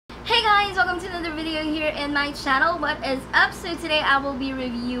Hey guys! Welcome to another video here in my channel. What is up? So today I will be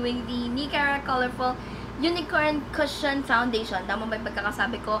reviewing the Nee Cara Colorful Unicorn Cushion Foundation. Tama ba yung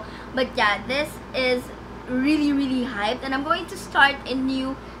pagkakasabi ko? But yeah, this is really hyped. And I'm going to start a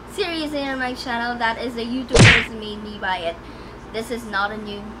new series here on my channel. That is the YouTubers made me buy it. This is not a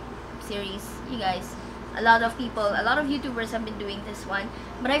new series, you guys. A lot of YouTubers have been doing this one.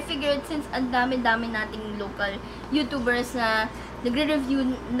 But I figured since ang dami-dami nating local YouTubers na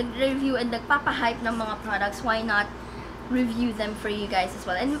nagre-review and nagpapa-hype ng mga products, why not review them for you guys as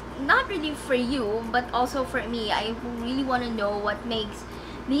well? And not really for you, but also for me. I really want to know what makes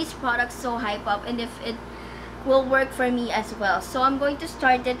these products so hype up and if it will work for me as well. So I'm going to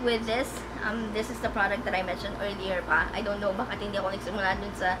start it with this. This is the product that I mentioned earlier pa. I don't know bakit hindi ako nagsimula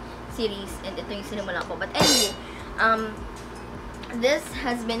dun sa series and ito yung sinimulan ko. But anyway, this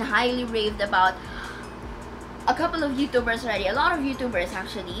has been highly raved about a couple of YouTubers already. A lot of YouTubers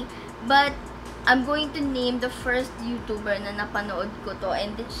actually. But I'm going to name the first YouTuber na napanood ko to,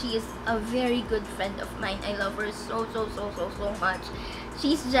 and she is a very good friend of mine. I love her so much.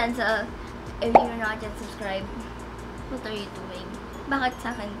 She's Jensa. If you're not yet subscribed, what are you doing? Bakit sa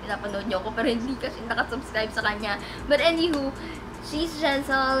akin pinapanood niyo ako pero hindi kasi nakasubscribe sa kanya? But anywho, she's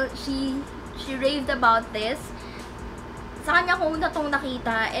Jensa. She raved about this. Sa kanya ko na tong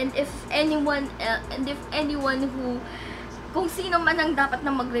nakita, and if anyone who, kung sino man ang dapat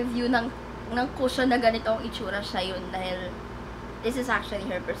na mag-review ng cushion na ganito ang itsura, siya yun, dahil this is actually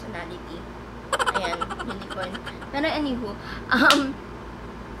her personality. Ayan, unicorn. Pero anywho,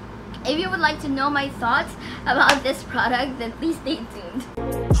 if you would like to know my thoughts about this product, then please stay tuned.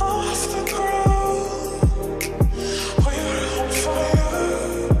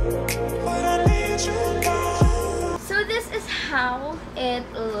 So this is how it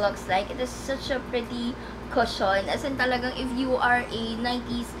looks like. It is such a pretty cushion. As in talagang if you are a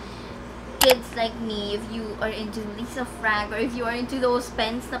 90s kids like me, if you are into Lisa Frank, or if you are into those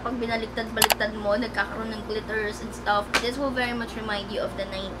pens na pag binaliktad-baliktad mo, nagkakaroon ng glitters and stuff, this will very much remind you of the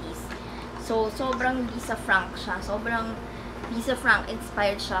 90s. So, sobrang Lisa Frank siya. Sobrang Lisa Frank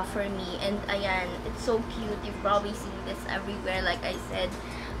inspired siya for me. And ayan, it's so cute. You've probably seen this everywhere, like I said.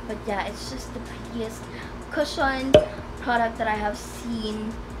 But yeah, it's just the prettiest cushion product that I have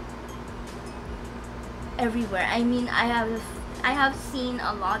seen everywhere. I mean, I have seen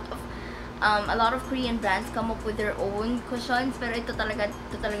a lot of Korean brands come up with their own cushions, pero ito talaga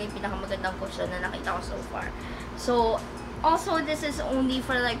yung pinakamagandang cushion na nakita ko so far. So, also this is only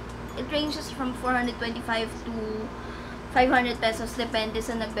for like, it ranges from 425 to 500 pesos, depende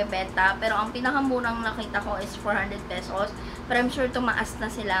sa nagbebenta. Pero ang pinakamurang nakita ko is 400 pesos. But I'm sure tumaas na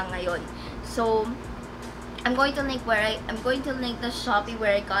sila ngayon. So, I'm going to link the Shopee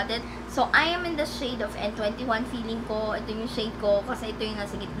where I got it. So, I am in the shade of N21. Feeling ko, ito yung shade ko kasi ito yung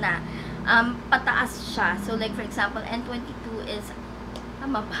nasa gitna. Pataas siya. So, like for example, N22 is,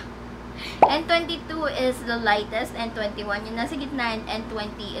 tama ba? N22 is the lightest, N21 yung nasa gitna, and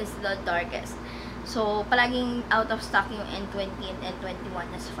N20 is the darkest. So, palaging out of stock yung N20 and N21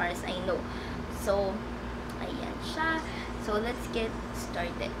 as far as I know. So, ayan siya. So, let's get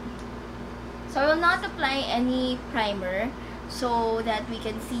started. So, I will not apply any primer so that we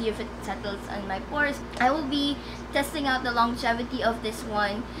can see if it settles on my pores. I will be testing out the longevity of this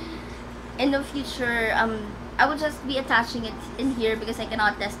one in the future. I will just be attaching it in here because I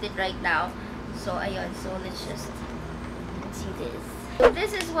cannot test it right now. So, ayun. So, let's see this. So,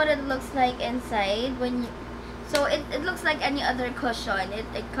 this is what it looks like inside. So, it looks like any other cushion.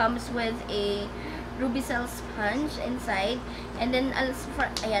 It comes with a ruby cell sponge inside. And then,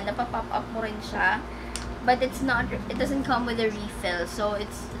 ayan, napapop up mo rin siya. But it doesn't come with a refill. So,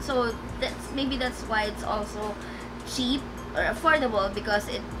 maybe that's why it's also cheap or affordable, because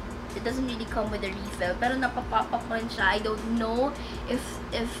it doesn't really come with a refill. Pero napapop up rin siya. I don't know if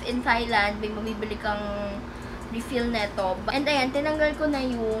in Thailand may mabibili kang refill neto. And ayan, tinanggal ko na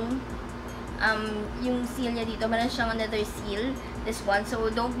yung seal niya dito. Meron siyang another seal, this one.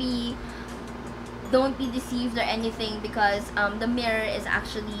 So don't be deceived or anything, because the mirror is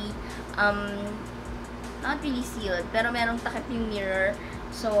actually not really sealed, pero merong takip yung mirror.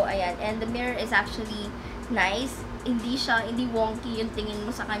 So ayan, and the mirror is actually nice. Hindi wonky yung tingin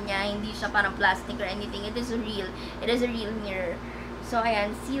mo sa kanya, hindi siya parang plastic or anything. It is a real mirror. So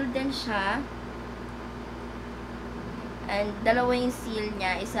ayan, sealed din siya. And dalawa yung seal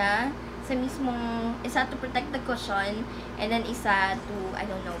niya, isa to protect the cushion, and then isa to, I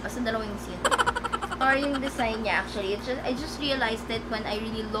don't know, basta dalawa yung seal. Star yung design niya actually. I just realized it when I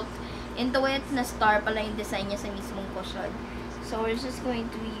really looked into it, na star pala yung design niya sa mismong cushion. So we're just going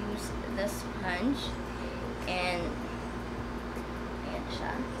to use the sponge. And ayan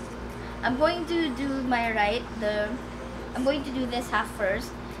siya. I'm going to do my I'm going to do this half first.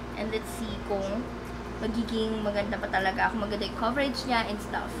 And let's see kung magiging maganda pa talaga ako, maganda yung coverage niya and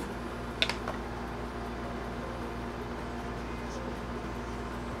stuff.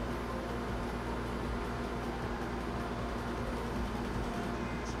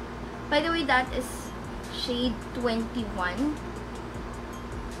 By the way, that is shade 21.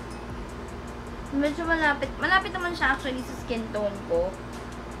 Medyo malapit. Malapit naman siya actually sa skin tone ko.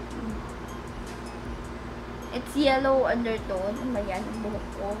 It's yellow undertone. Ano ba yan? Ang buhok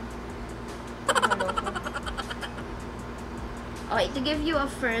ko. Okay, to give you a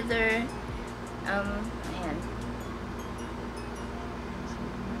further, ayan.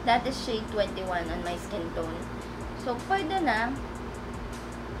 That is shade 21 on my skin tone. So, pwede na.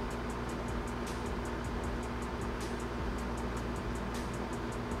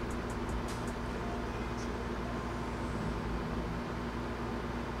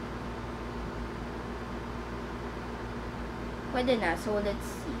 Pwede na. So, let's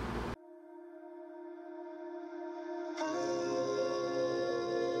see.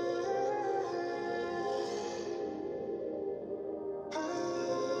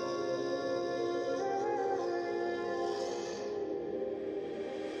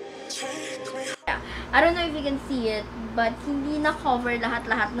 I don't know if you can see it, but hindi na-cover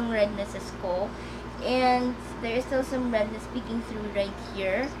lahat-lahat ng rednesses ko. And there is still some redness peeking through right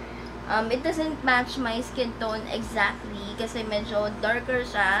here. It doesn't match my skin tone exactly kasi medyo darker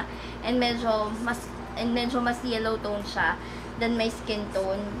siya and medyo mas yellow tone siya than my skin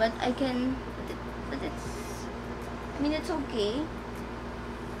tone. But I mean, it's okay.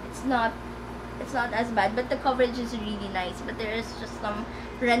 It's not as bad, but the coverage is really nice. But there is just some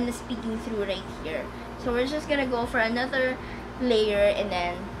redness peeking through right here. So we're just gonna go for another layer and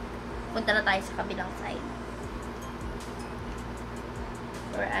then punta na tayo sa kabilang side.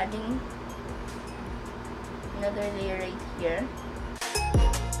 We're adding another layer right here.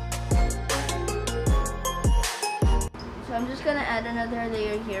 So I'm just gonna add another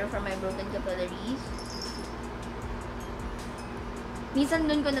layer here for my broken capillaries. Minsan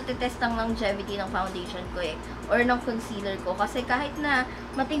dun ko natitest ang longevity ng foundation ko or ng concealer ko. Kasi kahit na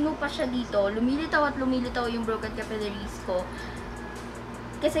matino pa siya dito, lumilitaw at lumilitaw yung broken capillaries ko.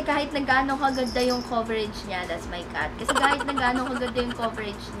 Kasi kahit na gaano kaganda yung coverage niya, that's my cat. Kasi kahit na gaano kaganda yung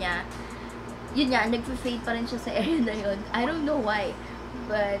coverage niya, yun nga, nagpa-fade pa rin siya sa area na yun. I don't know why.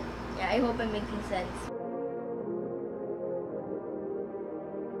 But, yeah, I hope I'm making sense.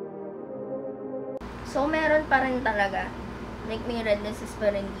 So, meron pa rin talaga. Like, may rednesses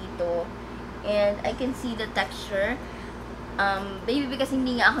pa rin dito. And, I can see the texture. Maybe because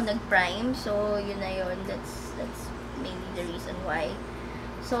hindi nga ako nag-prime. So, yun na yun. That's mainly the reason why.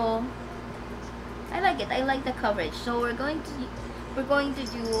 So, I like it. I like the coverage. So, we're going to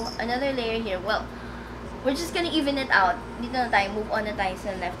do another layer here. Well, we're just gonna even it out. Dito na tayo. Move on na tayo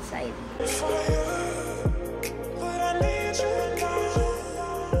sa left side.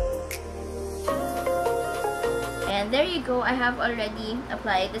 And there you go. I have already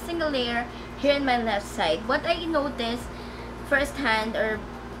applied the single layer here in my left side. What I noticed firsthand or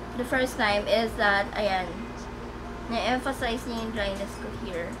the first time is that, ayan, na-emphasize niya yung dryness ko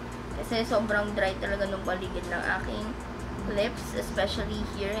here. Kasi sobrang dry talaga nung paligid ng aking lips, especially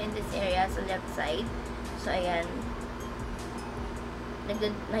here in this area sa left side. So, ayan.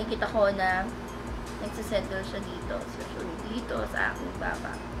 Nakikita ko na nagsasettle siya dito. Especially dito sa aking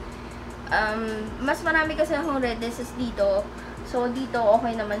baba. Mas marami kasi akong rednesses dito. So, dito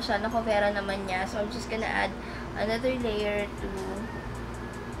okay naman siya. Nakovera naman niya. So, I'm just gonna add another layer to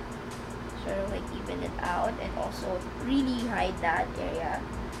sort of like even it out and also really hide that area.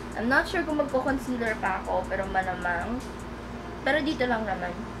 I'm not sure kung magko-concealer pa ako, pero malamang. Pero dito lang naman.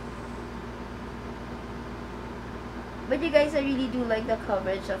 But you guys, I really do like the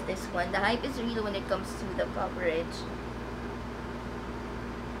coverage of this one. The hype is real when it comes to the coverage.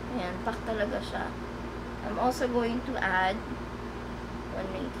 Ayan, pak talaga siya. I'm also going to add one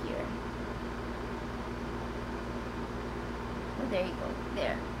right here. Oh, there you go.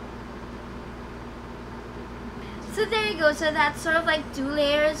 There. So there you go. So that's sort of like 2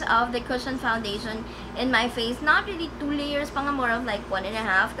 layers of the cushion foundation in my face. Not really 2 layers, pa nga more of like 1.5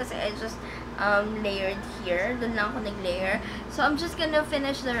 kasi I just layered here. Doon lang ako nag-layer. So I'm just gonna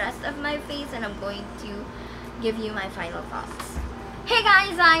finish the rest of my face and I'm going to give you my final thoughts. Hey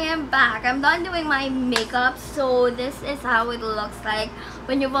guys, I am back. I'm done doing my makeup. So this is how it looks like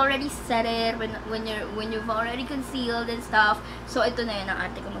when you've already set it, when you've already concealed and stuff. So ito na yun ang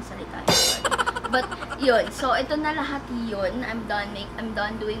ate ko magsalita. But yun, so ito na lahat yun. I'm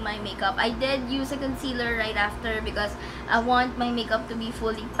done doing my makeup. I did use a concealer right after because I want my makeup to be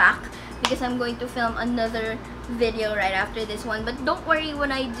fully packed because I'm going to film another video right after this one. But don't worry,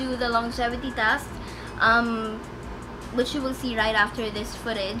 when I do the longevity test, which you will see right after this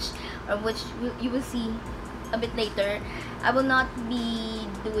footage, or which you will see a bit later, I will not be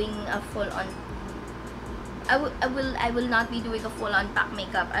doing a full-on I will not be doing a full-on pack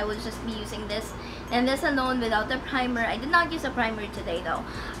makeup. I will just be using this and this alone without the primer. I did not use a primer today though.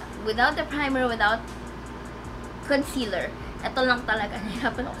 Without the primer, without concealer. Ito lang talaga.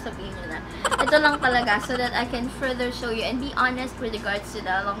 Nahirapan ako sabihin nyo na. Ito lang talaga so that I can further show you and be honest with regards to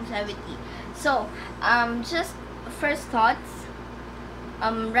the longevity. So, just first thoughts.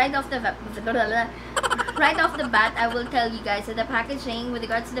 Right off the bat, I will tell you guys that the packaging, with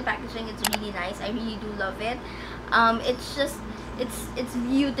regards to the packaging, it's really nice. I really do love it. It's just, it's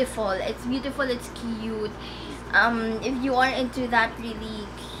beautiful. It's beautiful. It's cute. If you are into that really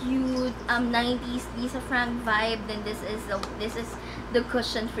cute 90s Lisa Frank vibe, then this is the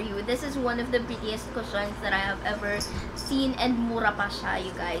cushion for you. This is one of the prettiest cushions that I have ever seen, and mura pa siya,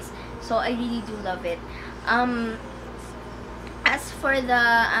 you guys. So I really do love it. As for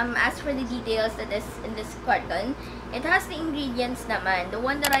the details that is in this carton, it has the ingredients naman. The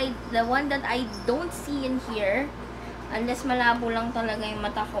one that I don't see in here, unless malabo lang talaga yung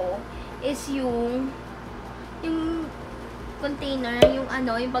mata ko, is yung container, yung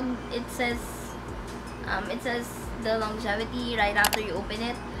pag it says the longevity right after you open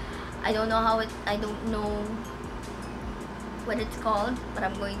it. I don't know what it's called, but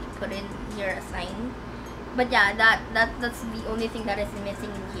I'm going to put in here a sign. But yeah, that's the only thing that is missing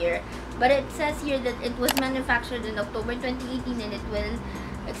in here. But it says here that it was manufactured in October 2018 and it will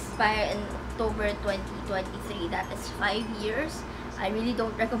expire in October 2023. That is 5 years. I really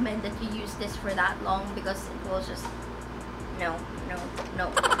don't recommend that you use this for that long because it will just no.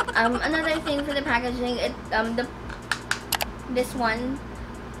 Another thing for the packaging, this one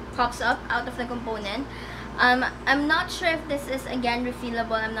pops up out of the component. I'm not sure if this is again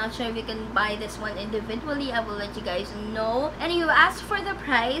refillable. I'm not sure if you can buy this one individually. I will let you guys know. Anyway, as for the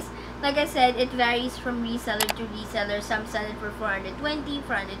price, like I said, it varies from reseller to reseller. Some sell it for 420,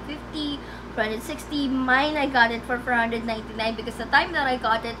 450, 460. Mine, I got it for 499 because the time that I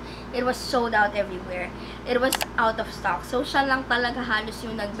got it, it was sold out everywhere. It was out of stock. So siya lang talaga halos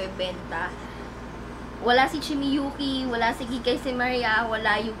yung nagbebenta. Wala si Chimiyuki, wala si Kikay si Maria,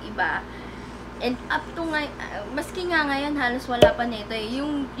 wala yung iba. And up to maski nga ngayon halos wala pa nito eh.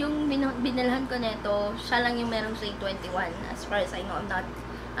 Yung binilhan ko nito, siya lang yung merong shade 21 as far as I know.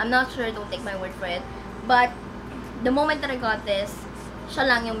 I'm not sure, don't take my word for it. But the moment that I got this, siya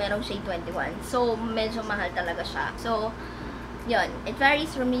lang yung merong shade 21. So medyo mahal talaga siya. So yun, it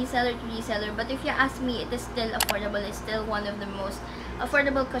varies from reseller to reseller, but if you ask me, it is still affordable. It's still one of the most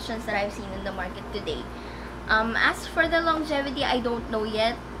affordable cushions that I've seen in the market today. As for the longevity, I don't know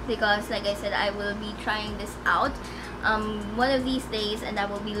yet because like I said, I will be trying this out one of these days and I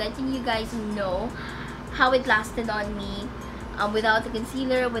will be letting you guys know how it lasted on me without the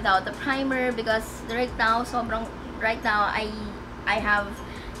concealer, without the primer, because right now I have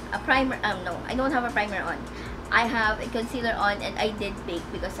a primer. No, I don't have a primer on. I have a concealer on and I did bake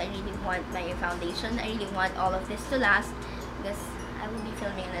because I really want my foundation. I really want all of this to last because I will be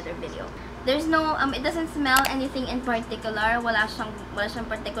filming another video. There's no, it doesn't smell anything in particular. Wala siyang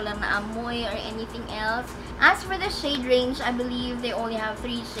particular na amoy or anything else. As for the shade range, I believe they only have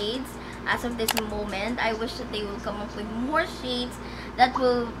 3 shades as of this moment. I wish that they will come up with more shades that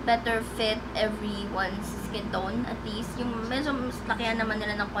will better fit everyone's skin tone. At least, yung medyo mas lakihan naman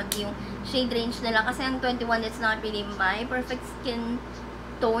nila ng konti yung shade range nila. Kasi ang 21, it's not really my perfect skin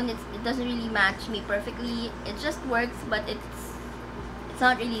tone. It doesn't really match me perfectly. It just works, but it's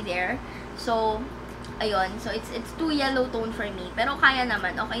not really there. So, ayun. So, it's too yellow tone for me. Pero kaya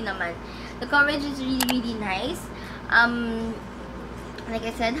naman. Okay naman. The coverage is really, really nice. Like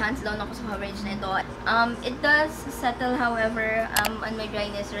I said, hands down ako sa coverage na ito. It does settle, however, on my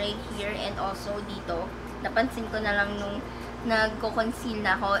dryness right here and also dito. Napansin ko na lang nung nagko-conceal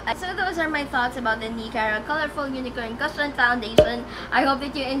na ako. So, those are my thoughts about the Nee Cara Colorful Unicorn Cushion Foundation. I hope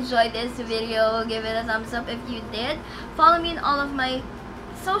that you enjoyed this video. Give it a thumbs up if you did. Follow me in all of my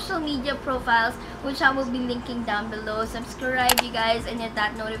social media profiles, which I will be linking down below. Subscribe, you guys, and hit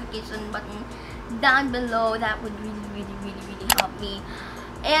that notification button down below. That would really help me.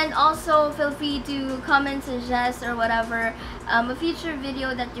 And also feel free to comment, suggest, or whatever a future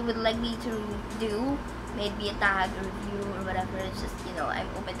video that you would like me to do. Maybe a tag, a review, or whatever. It's just, you know, I'm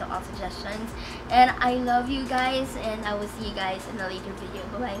open to all suggestions. And I love you guys, and I will see you guys in a later video.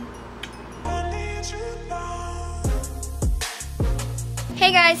 Bye bye. Hey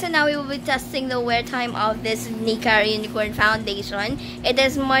guys, so now we will be testing the wear time of this Nee Cara Unicorn Foundation. It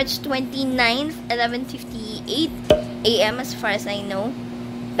is March 29th, 11:58 AM as far as I know.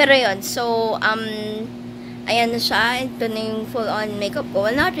 Pero yun, so, ayan na siya. Ito na yung full-on makeup ko.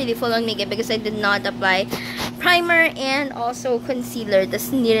 Well, not really full-on makeup because I did not apply primer and also concealer. Tapos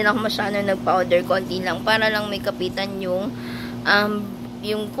hindi rin ako masyado nag-powder. Konti lang para lang may kapitan yung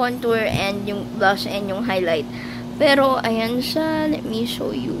contour and yung blush and yung highlight. Pero, ayan siya. Let me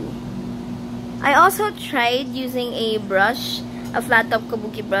show you. I also tried using a brush, a flat top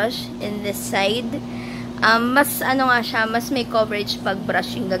kabuki brush in this side. Mas ano nga siya, mas may coverage pag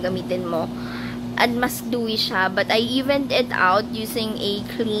brush yung gagamitin mo. At mas dewy siya. But I evened it out using a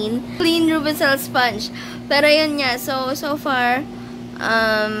clean Rubicel sponge. Pero yun nga, so far,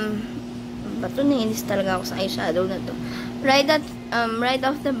 bato nainis talaga ako sa eyeshadow na to. Right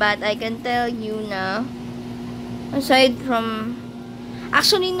off the bat, I can tell you na, aside from,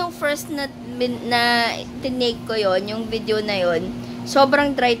 actually, nung first na tinake ko yon, yung video na yon,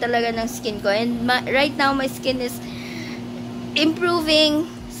 sobrang dry talaga ng skin ko. And right now, my skin is improving.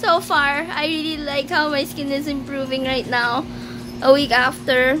 So far, I really like how my skin is improving right now. A week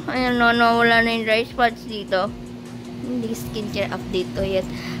after, ayan, wala na yung dry spots dito. Hindi skincare update to yet.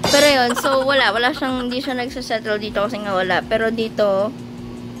 Pero yun, so hindi siya nagsasettle dito kasi nga wala. Pero dito,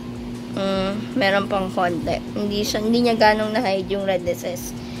 meron pang konti. Hindi niya ganong na-hide yung rednesses.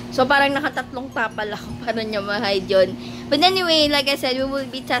 So, parang nakatatlong tapal ako para niya ma-hide yun. But anyway, like I said, we will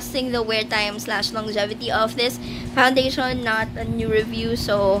be testing the wear time / longevity of this foundation, not a new review.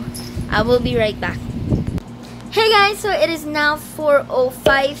 So, I will be right back. Hey guys, so it is now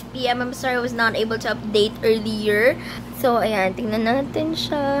 4:05 PM. I'm sorry I was not able to update earlier. So, ayan, tingnan natin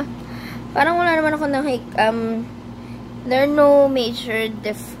siya. Parang wala naman ako there's no major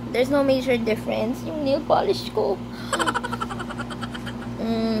difference. Yung nail polish ko.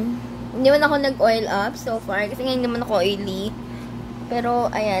 Hindi man ako nag-oil up so far. Kasi nga hindi naman ako oily. Pero,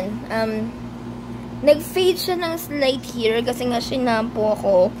 ayan. Nag-fade siya ng slight here. Kasi nga shinampo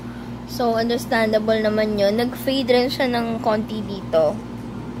ako. So, understandable naman yun. Nag-fade rin siya ng konti dito.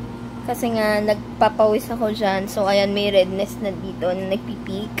 Kasi nga, nagpapawis ako dyan. So, ayan, may redness na dito na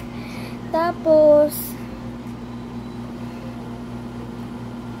nagpipik. Tapos,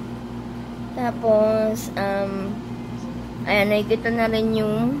 ayan, nakikita na rin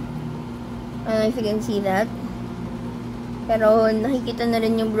yung, if you can see that. Pero, nakikita na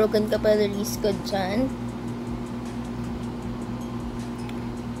rin yung broken capillaries ko dyan.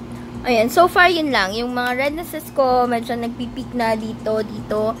 Ayan, so far yun lang. Yung mga rednesses ko, medyo nagpipik na dito,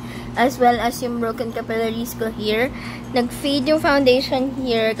 as well as yung broken capillaries ko here. Nag-fade yung foundation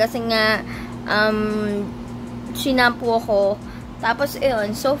here kasi nga, shinampo ako. Tapos,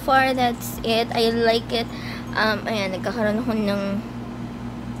 ayun. So far, that's it. I like it. Ayan, nagkakaroon ako ng,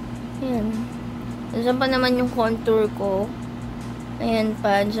 ayan. Diyan pa naman yung contour ko. Ayan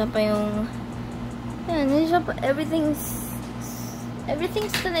pa. Diyan pa yung, ayan. Diyan pa. Everything's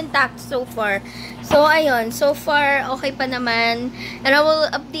still intact so far. So, ayun. So far, okay pa naman. And I will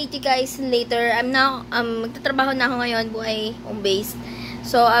update you guys later. I'm now, magtatrabaho na ako ngayon, buhay home-based.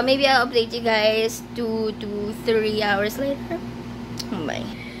 So, maybe I'll update you guys 2 to 3 hours later. Bye.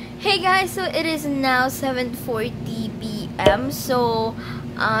 Hey guys, so it is now 7:40 PM. So,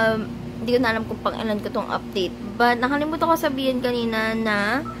 hindi ko na alam kung pang ilan ko tong update. But, nakalimutan ko sabihin kanina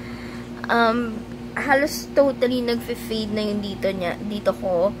na, halos totally nag-fade na yung dito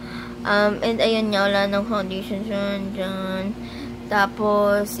ko. And ayun nga, wala ng foundation dyan.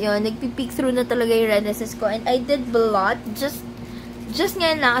 Tapos, yun, nagpipeek through na talaga yung rednesses ko. And I did blot, just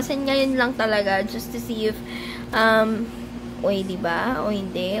ngayon lang, kasi ngayon lang talaga, just to see if, diba? O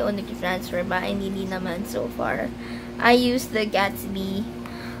hindi? O nag-transfer ba? And hindi naman so far. I used the Gatsby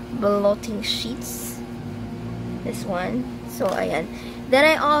blotting sheets. This one. So, ayan. Then,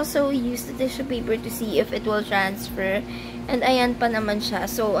 I also used the tissue paper to see if it will transfer. And, ayan pa naman siya.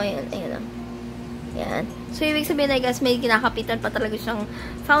 So, ayan lang. Ayan. So, ibig sabihin, I guess, may kinakapitan pa talaga siyang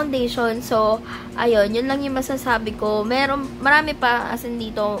foundation. So, ayun. Yun lang yung masasabi ko. Marami pa, as in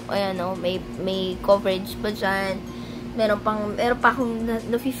dito, ayan o, may coverage pa dyan. Meron pa akong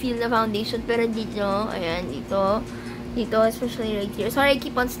na-feel na foundation. Pero dito, ayan, dito, especially right here. Sorry, I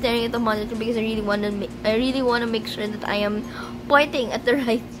keep on staring at the monitor because I really want to make sure that I am pointing at the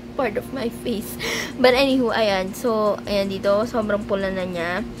right part of my face. But anywho, ayan. So, ayan dito, sobrang pula na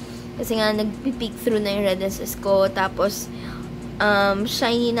niya. Kasi nga, nagpipeek through na yung rednesses ko. Tapos,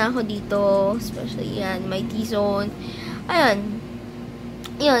 shiny na ako dito. Especially, yan, my T-zone. Ayan.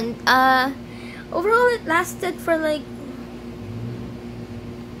 Yun. Overall, it lasted for like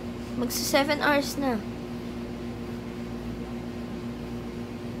Magsa 7 hours na.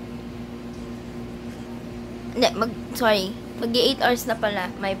 Hindi, sorry. Mag-8 hours na pala.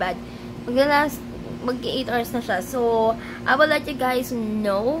 My bad. Mag-8 hours na siya. So, I will let you guys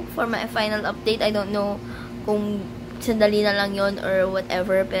know for my final update. I don't know kung sandali na lang yon or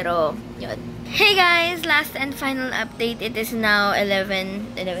whatever. Pero, yun. Hey guys! Last and final update. It is now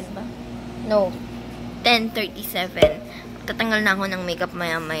 11 ba? No. 10:37. Tatanggal na ako ng makeup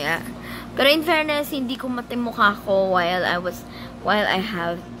maya-maya. Pero in fairness, hindi ko matimukha ko while I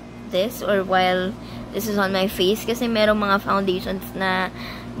have this or while this is on my face. Kasi merong mga foundations na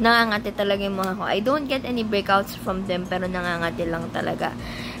nangangati talaga yung mukha ko. I don't get any breakouts from them, pero nangangati lang talaga.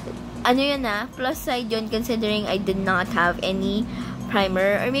 Ano yun plus side yun considering I did not have any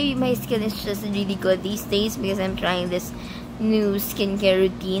primer. Or maybe my skin is just really good these days because I'm trying this new skincare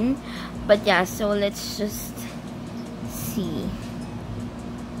routine. But yeah, so let's just see.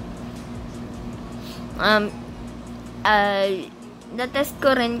 Na-test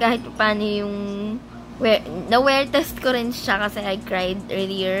ko rin kahit paano yung na-wear test ko rin siya kasi I cried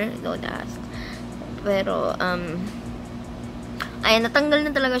earlier. Don't ask. Pero, ayan, natanggal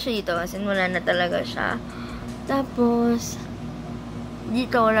na talaga siya dito. As in, wala na talaga siya. Tapos,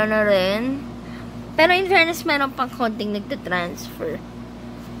 dito wala na rin. Pero in fairness, meron pang konting nagta-transfer.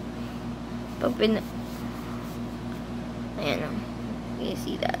 Pag ayan o. You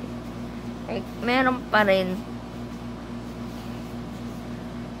see that? Like, meron pa rin.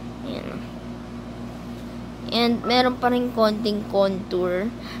 Ayan o. And meron pa rin konting contour.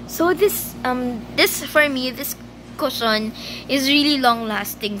 So this for me, this cushion is really long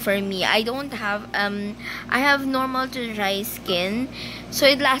lasting for me. I don't have I have normal to dry skin. So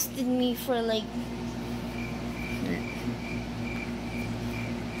it lasted me for like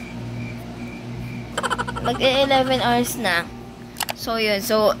mag 11 hours na. So yun.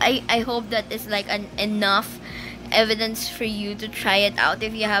 So I hope that is like enough evidence for you to try it out.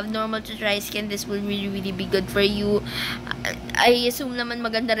 If you have normal to dry skin, this will really be good for you. I assume naman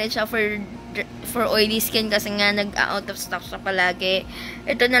maganda rin siya for oily skin kasi nga nag-out of stock siya palagi.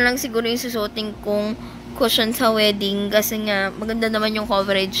 Ito na lang siguro yung susuotin kong cushion sa wedding kasi nga maganda naman yung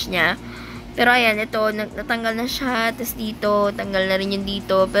coverage niya. Pero ayan, ito natanggal na siya. Tapos dito, tanggal na rin yung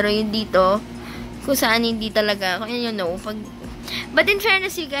dito. Pero yung dito, kung saan hindi talaga, kung you know, but in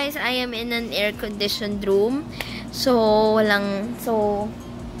fairness, you guys, I am in an air-conditioned room. So,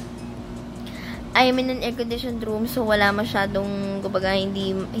 I am in an air-conditioned room. So, wala masyadong, kumbaga,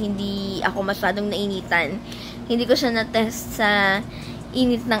 hindi ako masyadong nainitan. Hindi ko siya na-test sa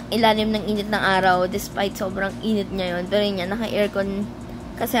ilalim ng init ng araw. Despite sobrang init niya yun. Pero yun yan, naka-aircon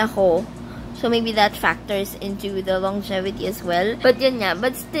kasi ako. So, maybe that factors into the longevity as well. But yun nga,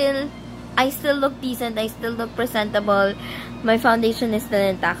 but still, I still look decent. I still look presentable. My foundation is still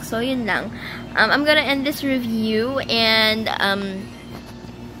intact. So, yun lang. I'm gonna end this review and,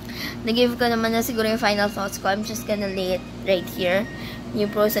 nag-give ko naman na siguro yung final thoughts ko. I'm just gonna lay it right here.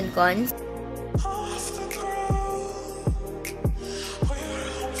 Yung pros and cons.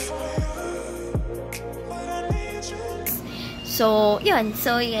 So, yun.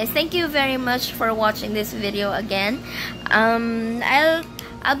 So, yes. Thank you very much for watching this video again.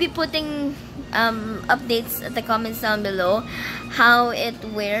 I'll be putting updates at the comments down below how it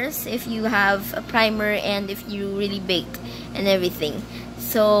wears if you have a primer and if you really baked and everything.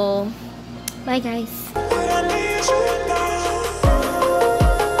 So, bye guys.